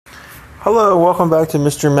Hello, welcome back to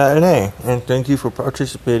Mr. Matinee, and thank you for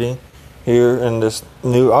participating here in this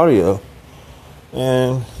new audio.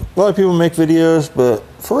 And a lot of people make videos, but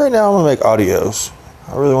for right now, I'm going to make audios.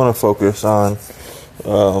 I really want to focus on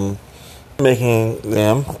making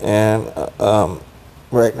them, and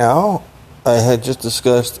right now, I had just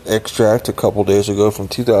discussed Extract a couple days ago from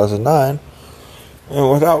 2009,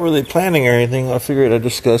 and without really planning or anything, I figured I'd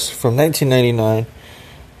discuss from 1999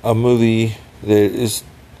 a movie that is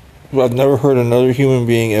I've never heard another human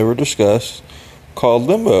being ever discuss, called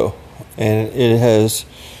Limbo. And it has,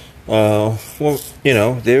 David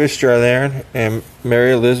Strathairn and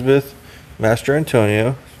Mary Elizabeth Master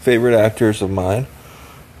Antonio, favorite actors of mine,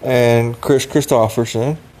 and Chris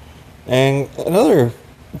Christopherson, and another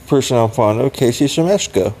person I'm fond of, Casey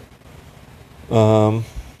Siemaszko.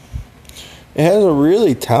 It has a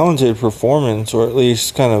really talented performance, or at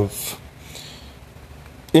least kind of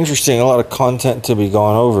interesting, a lot of content to be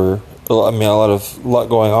gone over. A lot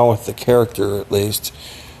going on with the character, at least,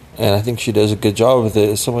 and I think she does a good job with it.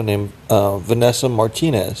 Is someone named Vanessa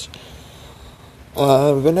Martinez.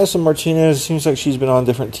 Vanessa Martinez seems like she's been on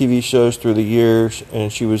different TV shows through the years,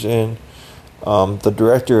 and she was in the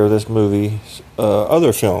director of this movie's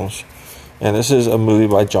other films, and this is a movie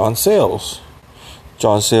by John Sayles.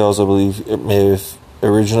 John Sayles, I believe, it may have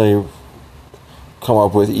originally come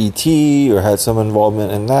up with E.T. or had some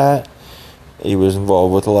involvement in that. He was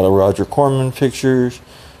involved with a lot of Roger Corman pictures,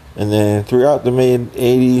 and then throughout the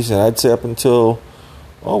mid-'80s, and I'd say up until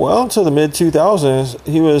the mid-2000s,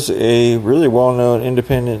 he was a really well-known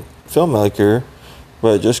independent filmmaker.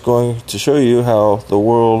 But just going to show you how the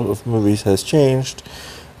world of movies has changed,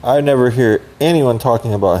 I never hear anyone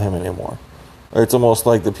talking about him anymore. It's almost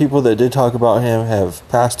like the people that did talk about him have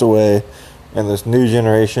passed away, and this new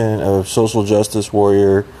generation of social justice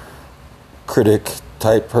warrior, critic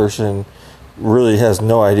type person really has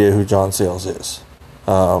no idea who John Sayles is.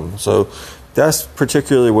 So that's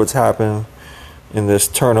particularly what's happened in this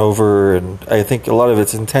turnover, and I think a lot of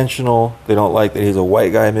it's intentional. They don't like that he's a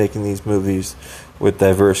white guy making these movies with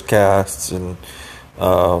diverse casts and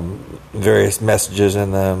various messages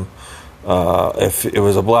in them. If it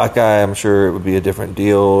was a black guy, I'm sure it would be a different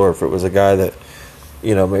deal, or if it was a guy that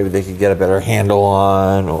maybe they could get a better handle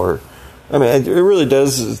on, it really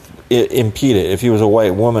does impede it. If he was a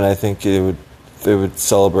white woman, I think they would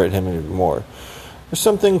celebrate him even more. There's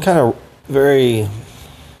something kind of very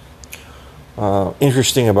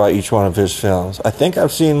interesting about each one of his films. I think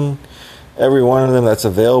I've seen every one of them that's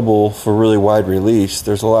available for really wide release.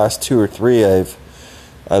 There's the last 2 or 3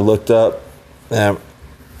 I looked up and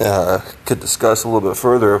could discuss a little bit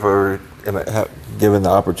further if I were given the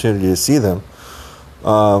opportunity to see them.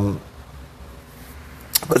 But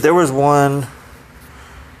there was one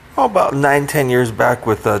about 9-10 years back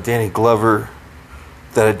with Danny Glover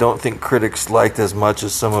that I don't think critics liked as much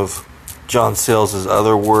as some of John Sayles'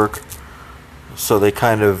 other work, so they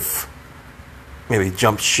kind of maybe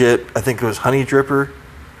jumped ship. I think it was Honey Dripper,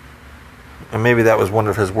 and maybe that was one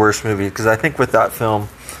of his worst movies, because I think with that film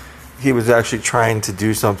he was actually trying to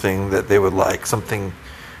do something that they would like, something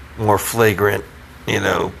more flagrant,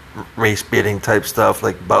 race baiting type stuff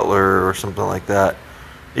like Butler or something like that.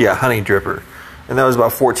 Yeah, Honey Dripper. And that was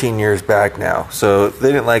about 14 years back now. So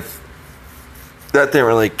they didn't like that, didn't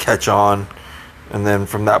really catch on. And then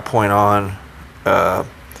from that point on, it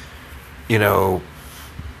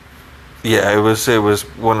was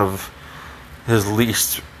one of his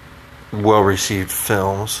least well received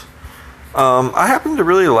films. I happen to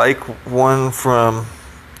really like one from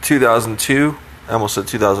 2002. I almost said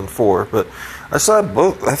 2004, but I saw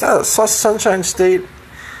both. I saw Sunshine State.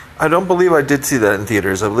 I don't believe I did see that in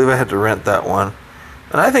theaters. I believe I had to rent that one.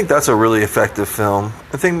 And I think that's a really effective film.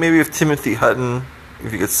 I think maybe if Timothy Hutton,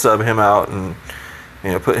 if you could sub him out and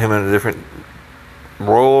put him in a different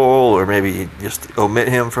role, or maybe just omit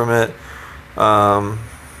him from it.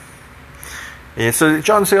 So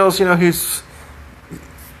John Sayles, I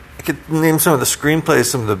could name some of the screenplays,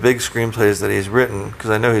 some of the big screenplays that he's written,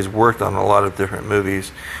 because I know he's worked on a lot of different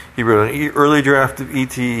movies. He wrote an early draft of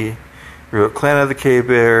E.T., he wrote Clan of the Cave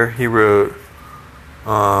Bear, he wrote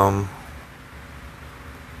a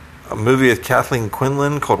movie with Kathleen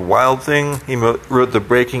Quinlan called Wild Thing. He wrote the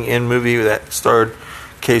Breaking In movie that starred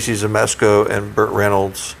Casey Siemaszko and Burt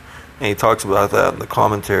Reynolds, and he talks about that in the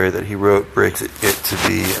commentary that he wrote Breaks It to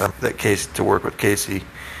be to work with Casey.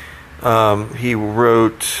 He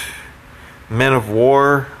wrote Men of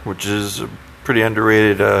War, which is a pretty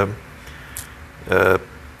underrated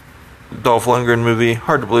Dolph Lundgren movie.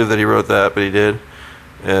 Hard to believe that he wrote that, but he did.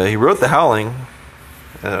 He wrote The Howling.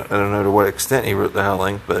 I don't know to what extent he wrote The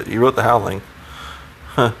Howling, but he wrote The Howling.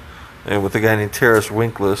 And with a guy named Terrence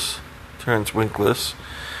Winkless. Terrence Winkless.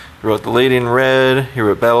 He wrote The Lady in Red. He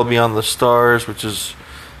wrote Battle Beyond the Stars, which is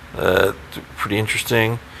pretty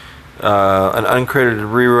interesting. An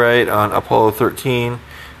uncredited rewrite on Apollo 13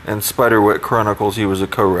 and Spiderwick Chronicles. He was a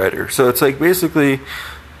co-writer. So it's like basically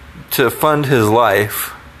to fund his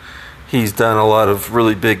life, he's done a lot of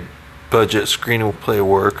really big budget screenplay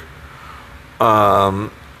work.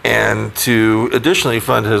 And to additionally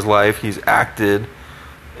fund his life, he's acted.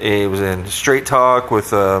 He was in Straight Talk with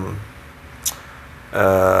Dolly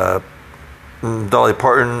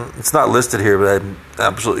Parton. It's not listed here, but I'm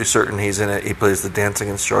absolutely certain he's in it. He plays the dancing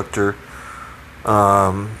instructor.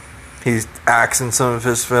 He acts in some of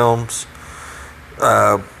his films.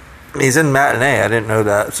 He's in Matinee. I didn't know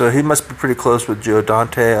that, so he must be pretty close with Joe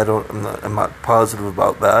Dante. I'm not positive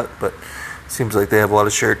about that, but it seems like they have a lot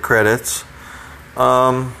of shared credits.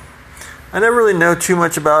 I never really know too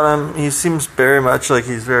much about him. He seems very much like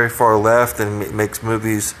he's very far left and makes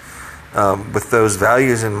movies with those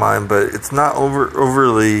values in mind, but it's not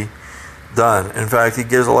overly done. In fact, he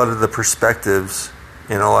gives a lot of the perspectives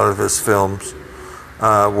in a lot of his films,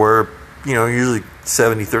 where, usually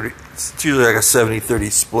 70-30, it's usually like a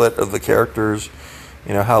 70-30 split of the characters,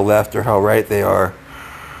 how left or how right they are.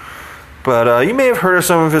 But you may have heard of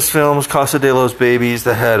some of his films, Casa de los Babies,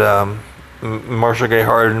 that had Marsha Gay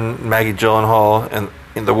Harden, Maggie Gyllenhaal, and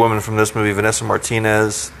the woman from this movie, Vanessa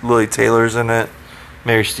Martinez. Lily Taylor's in it,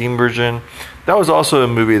 Mary Steenburgen. That was also a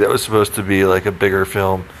movie that was supposed to be like a bigger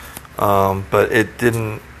film, but it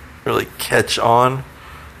didn't really catch on.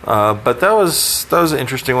 But that was an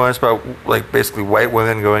interesting one. It's about like basically white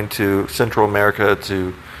women going to Central America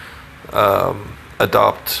to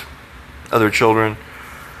adopt other children.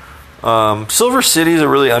 Silver City is a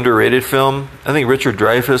really underrated film. I think Richard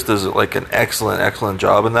Dreyfuss does like an excellent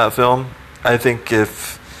job in that film. I think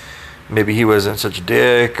if maybe he wasn't such a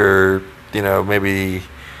dick, or maybe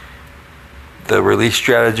the release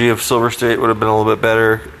strategy of Silver State would have been a little bit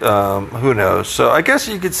better. Who knows? So I guess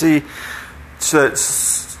you could see that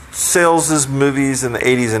Sales' movies in the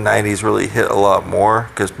 80s and 90s really hit a lot more,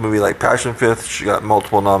 because movie like Passion Fifth, she got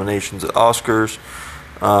multiple nominations at Oscars.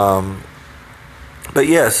 But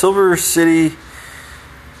yeah, Silver City,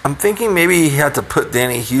 I'm thinking maybe he had to put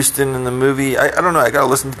Danny Houston in the movie. I don't know, I gotta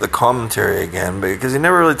listen to the commentary again, because he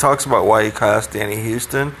never really talks about why he cast Danny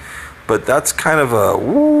Houston. But that's kind of a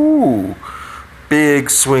big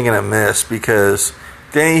swing and a miss, because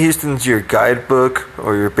Danny Houston's your guidebook,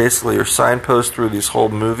 or basically your signpost through this whole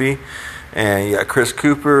movie. And you got Chris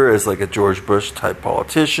Cooper as like a George Bush type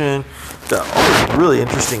politician. Got all these really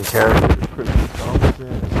interesting characters. Chris Thompson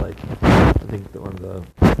is like, I think one of the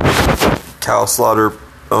cow slaughter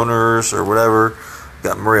owners or whatever.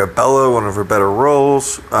 Got Maria Bello, one of her better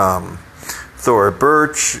roles. Thora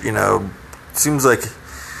Birch, seems like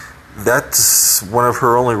that's one of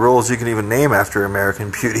her only roles you can even name after American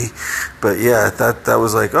Beauty. But yeah, that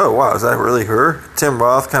was like, oh wow, is that really her? Tim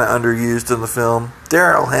Roth kind of underused in the film.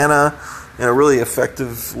 Daryl Hannah, really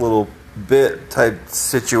effective little bit type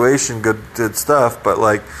situation, good stuff. But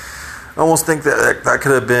like, I almost think that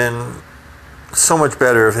could have been so much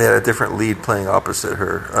better if they had a different lead playing opposite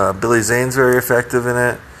her. Billy Zane's very effective in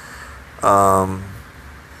it.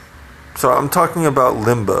 So I'm talking about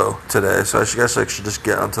Limbo today, so I guess I should just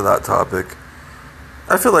get onto that topic.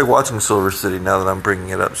 I feel like watching Silver City now that I'm bringing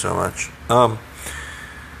it up so much.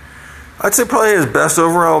 I'd say probably his best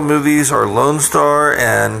overall movies are Lone Star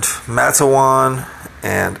and Matawan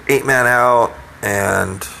and 8 Man Out,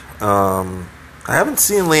 and I haven't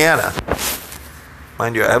seen Leanna.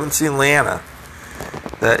 Mind you, I haven't seen Leanna.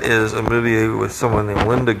 That is a movie with someone named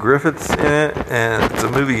Linda Griffiths in it, and it's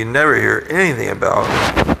a movie you never hear anything about.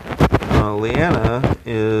 Leanna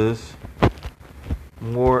is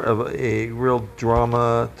more of a real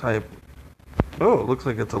drama type. Oh, it looks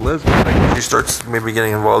like it's a lesbian. I think she starts maybe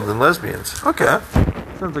getting involved in lesbians. Okay.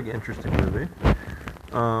 Sounds like an interesting movie.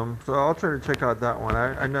 So I'll try to check out that one.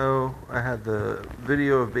 I know I had the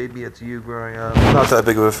video of Baby It's You growing up. I'm not that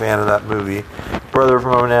big of a fan of that movie. Brother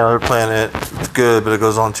from Another Planet, it's good, but it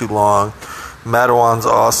goes on too long. Matawan's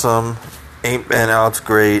awesome. 8 Man Out's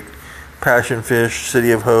great. Passion Fish,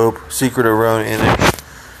 City of Hope, Secret of Roan Inish.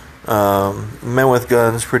 Men with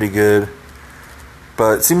Guns, pretty good.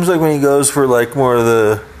 But it seems like when he goes for like more of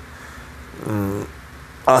the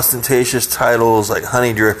ostentatious titles like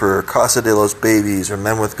Honey Dripper, Casa de los Babies, or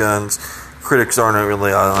Men with Guns, critics aren't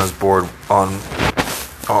really on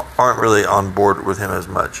board with him as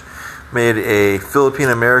much. Made a Philippine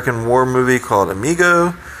American war movie called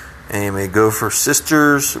Amigo, and he made Go for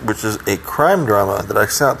Sisters, which is a crime drama that I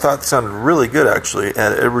thought sounded really good actually. It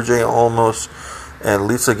had Edward J. Olmos and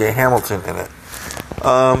Lisa Gay Hamilton in it.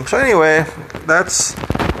 So anyway, that's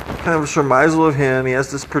kind of a surmisal of him. He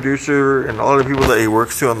has this producer and a lot of people that he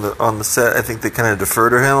works to on the set. I think they kind of defer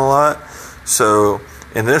to him a lot. So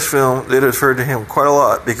in this film, they deferred to him quite a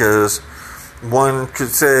lot because one could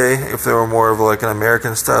say, if they were more of like an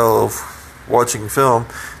American style of watching film,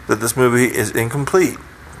 that this movie is incomplete.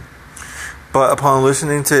 But upon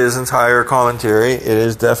listening to his entire commentary, it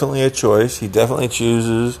is definitely a choice. He definitely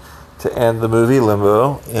chooses to end the movie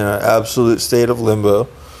Limbo in an absolute state of limbo,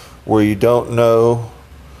 where you don't know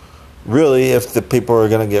really if the people are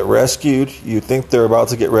going to get rescued. You think they're about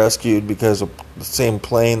to get rescued because of the same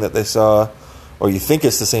plane that they saw, or you think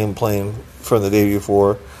it's the same plane from the day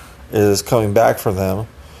before, is coming back for them.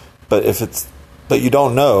 But you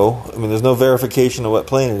don't know. I mean, there's no verification of what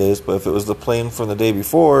plane it is. But if it was the plane from the day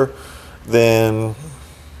before, then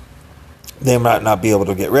they might not be able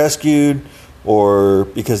to get rescued, or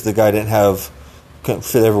because the guy couldn't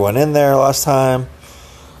fit everyone in there last time.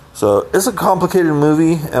 So it's a complicated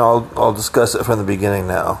movie, and I'll discuss it from the beginning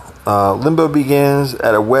now. Limbo begins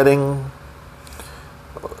at a wedding,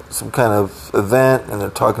 some kind of event, and they're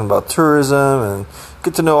talking about tourism and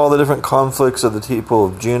get to know all the different conflicts of the people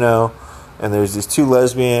of Juneau. And there's these two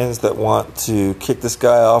lesbians that want to kick this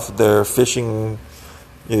guy off of their fishing,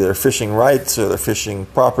 either their fishing rights or their fishing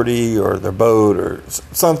property or their boat or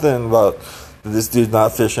something about this dude's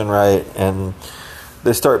not fishing right. And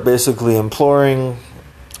they start basically imploring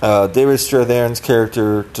David Strathairn's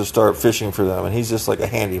character to start fishing for them, and he's just like a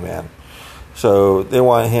handyman. So they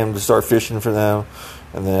want him to start fishing for them,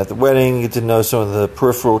 and then at the wedding you get to know some of the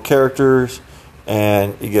peripheral characters,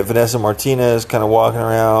 and you get Vanessa Martinez kind of walking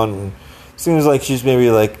around, and it seems like she's maybe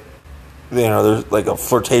like, there's like a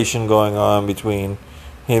flirtation going on between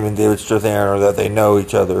him and David Strathairn, or that they know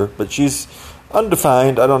each other, but she's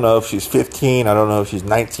undefined. I don't know if she's 15, I don't know if she's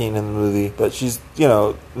 19 in the movie, but she's,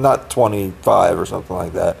 not 25 or something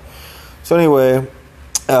like that. So anyway,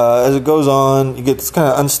 as it goes on, you get this kind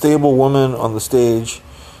of unstable woman on the stage.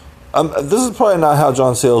 This is probably not how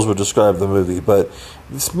John Sayles would describe the movie, but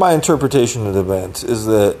it's my interpretation of the event, is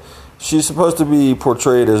that she's supposed to be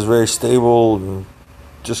portrayed as very stable and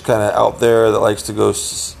just kind of out there that likes to go,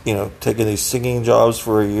 taking these singing jobs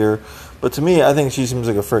for a year. But to me, I think she seems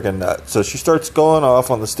like a freaking nut. So she starts going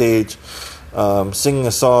off on the stage, singing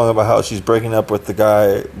a song about how she's breaking up with the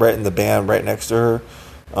guy right in the band right next to her.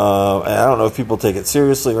 And I don't know if people take it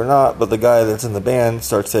seriously or not, but the guy that's in the band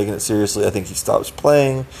starts taking it seriously. I think he stops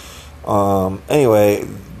playing. Anyway,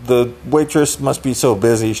 the waitress must be so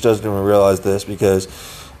busy she doesn't even realize this, because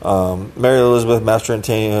Mary Elizabeth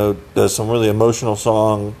Mastrantonio does some really emotional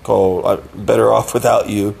song called Better Off Without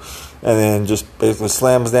You, and then just basically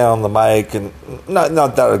slams down the mic, and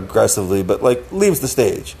not that aggressively, but like leaves the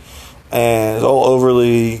stage and is all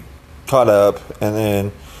overly caught up, and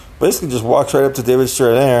then basically just walks right up to David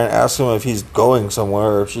Strathairn and asks him if he's going somewhere,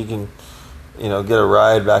 or if she can get a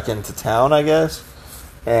ride back into town, I guess.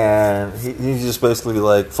 And he just basically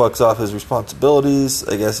like fucks off his responsibilities.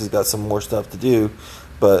 I guess he's got some more stuff to do,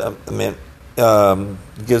 but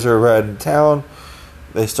gives her a ride in town.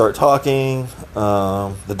 They start talking.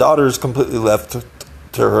 The daughter's completely left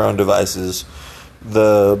to her own devices.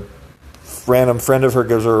 The random friend of her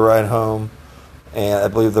gives her a ride home, and I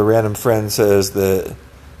believe the random friend says that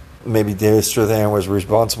maybe David Strathairn was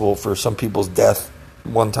responsible for some people's death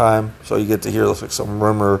one time. So you get to hear like some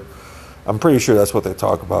rumor. I'm pretty sure that's what they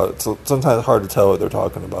talk about. It's sometimes hard to tell what they're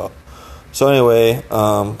talking about. So anyway,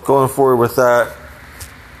 going forward with that,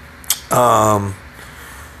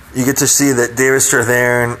 you get to see that David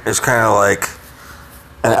Strathairn is kind of like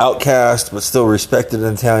an outcast, but still respected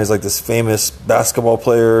in town. He's like this famous basketball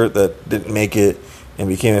player that didn't make it and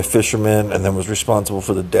became a fisherman, and then was responsible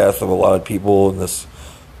for the death of a lot of people in this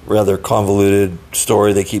rather convoluted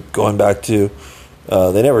story they keep going back to.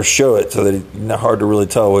 They never show it, so it's hard to really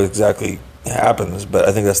tell what exactly happens. But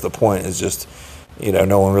I think that's the point. Is just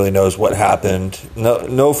no one really knows what happened.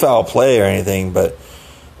 No foul play or anything, but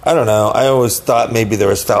I don't know. I always thought maybe there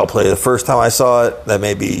was foul play the first time I saw it. That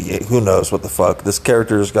maybe, who knows what the fuck. This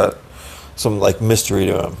character's got some like mystery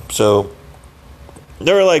to him. So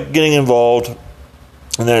they're like getting involved,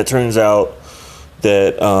 and then it turns out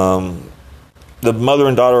that the mother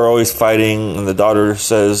and daughter are always fighting, and the daughter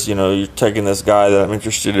says, you're taking this guy that I'm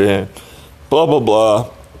interested in, blah, blah,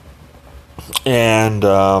 blah. And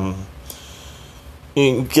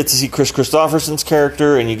you get to see Chris Christopherson's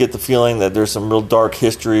character, and you get the feeling that there's some real dark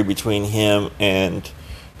history between him and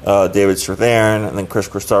David Strathairn, and then Chris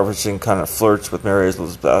Christopherson kind of flirts with Mary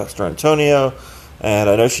Elizabeth Mastrantonio. And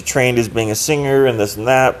I know she trained as being a singer and this and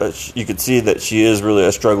that, but you could see that she is really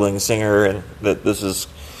a struggling singer, and that this is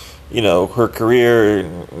her career.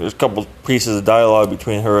 And there's a couple pieces of dialogue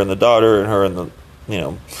between her and the daughter, and her and the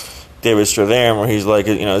David Strathairn, where he's like,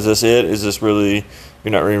 is this it? Is this really,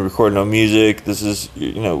 you're not really recording no music? This is,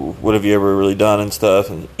 what have you ever really done and stuff?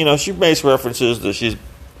 And, she makes references that she's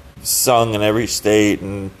sung in every state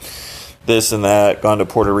and this and that, gone to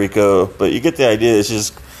Puerto Rico. But you get the idea.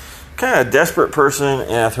 She's kind of a desperate person,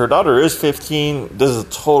 and if her daughter is 15, this is a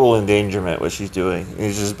total endangerment, what she's doing.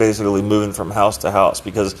 She's just basically moving from house to house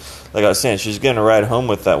because, like I was saying, she's getting a ride home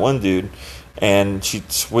with that one dude, and she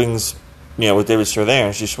swings, with David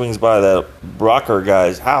Strathairn, she swings by that rocker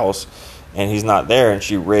guy's house, and he's not there, and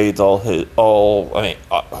she raids I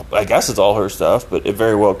guess it's all her stuff, but it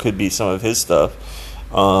very well could be some of his stuff,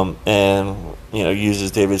 and, uses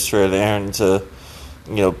David Strathairn to,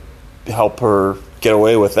 help her get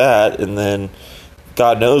away with that, and then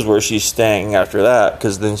God knows where she's staying after that,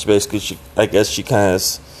 because then she kind of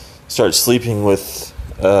starts sleeping with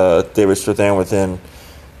David Strathairn within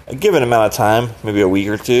a given amount of time, maybe a week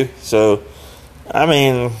or two. So, I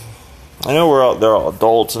know they're all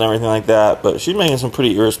adults and everything like that, but she's making some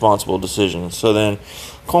pretty irresponsible decisions. So then,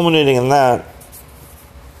 culminating in that,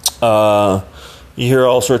 you hear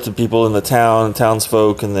all sorts of people in the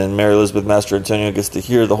townsfolk, and then Mary Elizabeth Mastrantonio gets to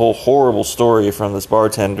hear the whole horrible story from this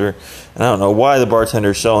bartender. And I don't know why the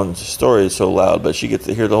bartender's telling the story so loud, but she gets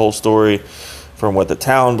to hear the whole story from what the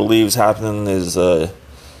town believes happened is, that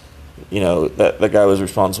the guy was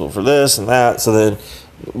responsible for this and that. So then,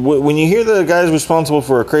 when you hear the guy's responsible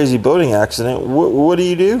for a crazy boating accident, what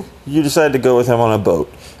do? You decide to go with him on a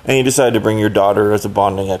boat, and you decide to bring your daughter as a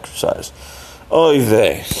bonding exercise. Oy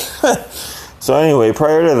vey. So anyway,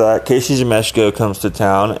 prior to that, Casey Zemeshko comes to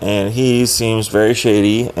town, and he seems very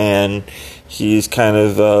shady, and he's kind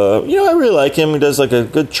of, I really like him. He does like a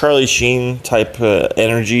good Charlie Sheen type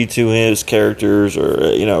energy to his characters,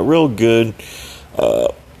 or, real good,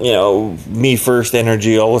 me first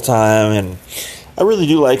energy all the time, and I really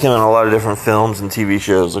do like him in a lot of different films and TV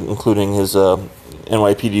shows, including his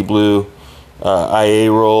NYPD Blue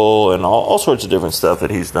IA role, and all sorts of different stuff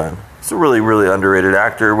that he's done. He's a really, really underrated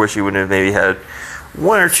actor. Wish he would have maybe had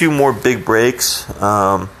one or two more big breaks.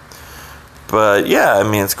 But yeah,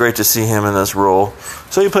 it's great to see him in this role.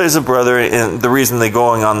 So he plays a brother, and the reason they're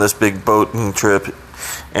going on this big boating trip,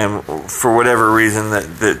 and for whatever reason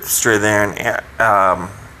that Strathairn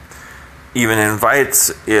even invites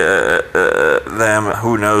them,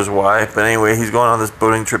 who knows why. But anyway, he's going on this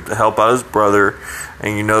boating trip to help out his brother,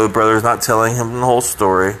 and the brother's not telling him the whole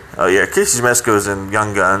story. Oh yeah, Casey Zemeshko's in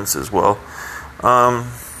Young Guns as well.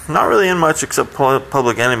 Not really in much except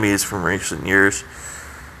Public Enemies from recent years.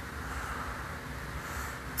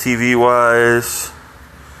 TV-wise,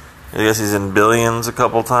 I guess he's in Billions a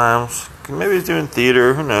couple times. Maybe he's doing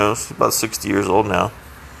theater, who knows. He's about 60 years old now.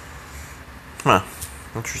 Huh.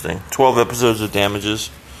 Interesting. 12 episodes of Damages.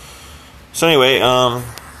 So anyway,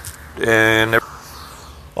 and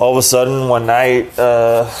all of a sudden one night,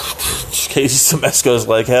 Casey Zemeshko's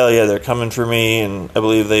like, hell yeah, they're coming for me, and I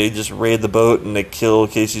believe they just raid the boat and they kill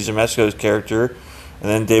Casey Zemeshko's character, and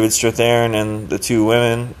then David Strathairn and the two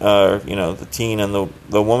women, the teen and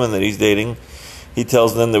the woman that he's dating, he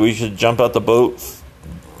tells them that we should jump out the boat,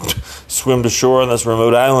 swim to shore on this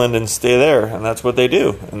remote island, and stay there, and that's what they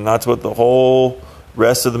do, and that's what the whole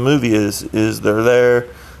rest of the movie is they're there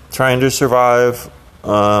trying to survive,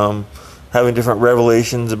 having different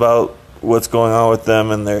revelations about what's going on with them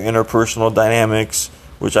and their interpersonal dynamics,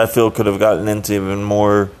 which I feel could have gotten into even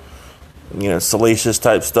more salacious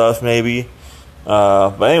type stuff maybe,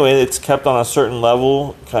 but anyway, it's kept on a certain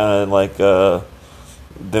level, kind of like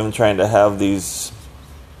them trying to have these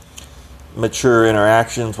mature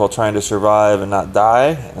interactions while trying to survive and not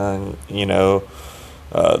die, and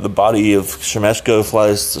the body of Zemeshko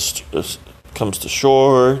comes to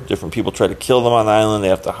shore. Different people try to kill them on the island. They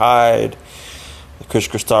have to hide. Chris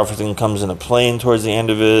Christopherson comes in a plane towards the end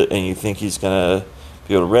of it, and you think he's going to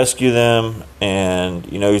be able to rescue them, and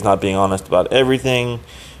he's not being honest about everything.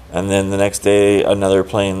 And then the next day, another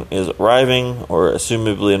plane is arriving, or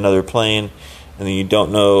assumably another plane, and then you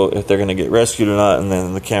don't know if they're going to get rescued or not, and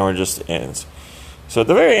then the camera just ends. So at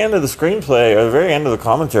the very end of the screenplay, or the very end of the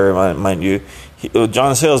commentary, mind you,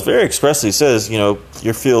 John Sayles very expressly says,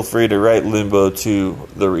 you feel free to write Limbo to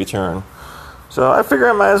The Return. So I figure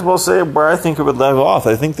I might as well say where I think it would level off.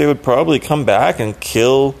 I think they would probably come back and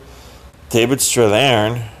kill David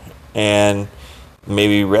Strathairn and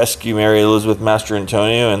maybe rescue Mary Elizabeth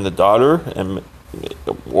Mastrantonio and the daughter,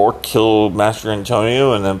 or kill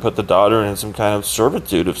Mastrantonio and then put the daughter in some kind of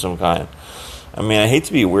servitude of some kind. I hate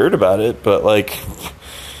to be weird about it, but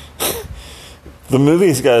the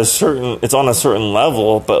movie's got it's on a certain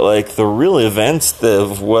level, but the real events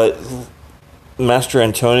of what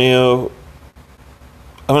Mastrantonio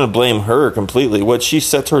I'm going to blame her completely. What she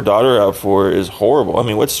sets her daughter up for is horrible. I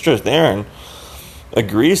mean, what Strathairn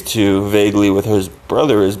agrees to vaguely with his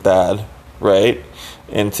brother is bad, right?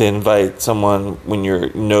 And to invite someone when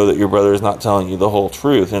you know that your brother is not telling you the whole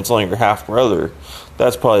truth and it's only your half brother,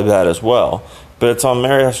 that's probably bad as well. But it's on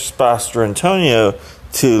Mary Spastor Antonio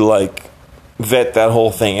to like vet that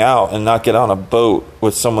whole thing out and not get on a boat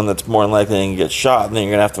with someone that's more than likely to get shot, and then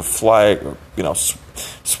you're gonna have to fly,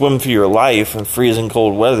 swim for your life in freezing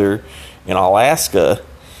cold weather in Alaska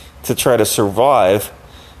to try to survive.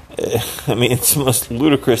 I mean, it's the most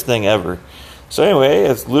ludicrous thing ever. So anyway,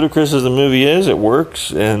 as ludicrous as the movie is, it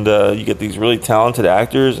works, and you get these really talented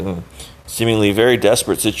actors in seemingly very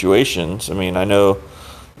desperate situations. I mean, I know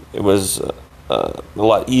it was a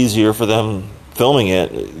lot easier for them filming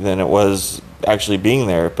it than it was actually being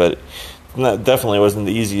there, but that definitely wasn't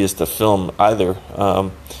the easiest to film either.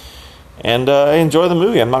 And I enjoy the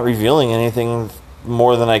movie. I'm not revealing anything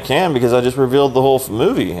more than I can because I just revealed the whole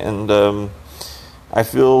movie, and I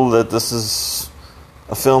feel that this is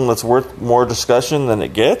a film that's worth more discussion than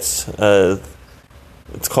it gets.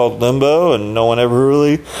 It's called Limbo, and no one ever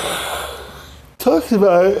really talks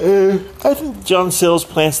about it. I think John Sayles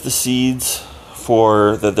plants the seeds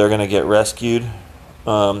for that they're going to get rescued,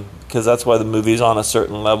 because that's why the movie's on a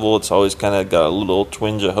certain level. It's always kind of got a little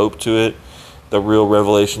twinge of hope to it. The real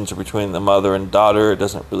revelations are between the mother and daughter. It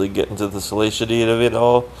doesn't really get into the salacity of it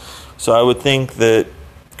all. So I would think that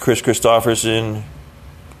Chris Christopherson...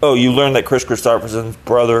 Oh, you learned that Chris Christopherson's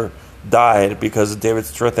brother died because of David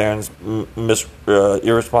Strathairn's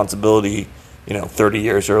irresponsibility, 30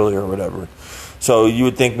 years earlier or whatever. So you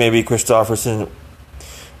would think maybe Christopherson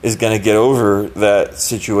is going to get over that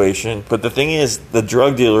situation. But the thing is, the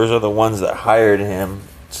drug dealers are the ones that hired him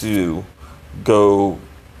to go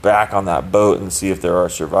back on that boat and see if there are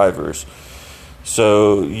survivors.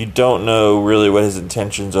 So you don't know really what his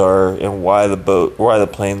intentions are and why the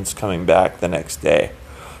plane's coming back the next day.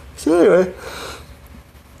 So anyway,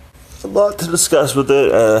 a lot to discuss with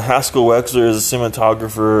it. Haskell Wexler is a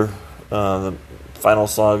cinematographer. The final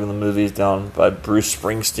song in the movie is down by Bruce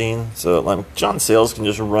Springsteen. So like John Sayles can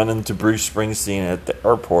just run into Bruce Springsteen at the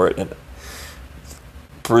airport, and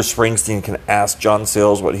Bruce Springsteen can ask John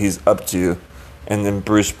Sayles what he's up to, and then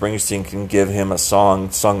Bruce Springsteen can give him a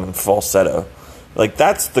song sung in falsetto. Like,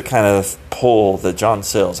 that's the kind of pull that John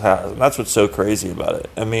Sayles has, and that's what's so crazy about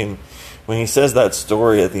it. I mean, when he says that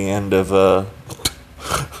story at the end of the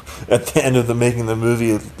making the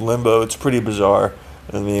movie Limbo, it's pretty bizarre.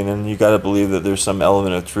 I mean, and you got to believe that there's some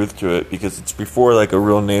element of truth to it, because it's before like a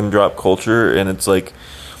real name drop culture, and it's like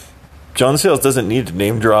John Sayles doesn't need to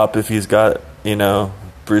name drop if he's got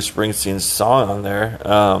Bruce Springsteen's song on there,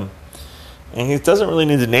 and he doesn't really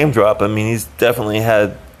need to name drop. I mean, he's definitely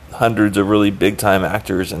had hundreds of really big time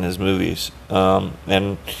actors in his movies,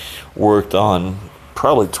 and worked on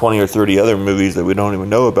probably 20 or 30 other movies that we don't even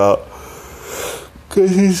know about,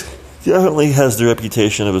 because he's definitely has the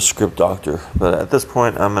reputation of a script doctor. But at this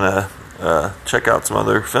point, I'm going to check out some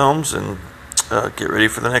other films and get ready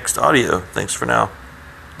for the next audio. Thanks for now.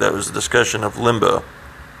 That was a discussion of Limbo.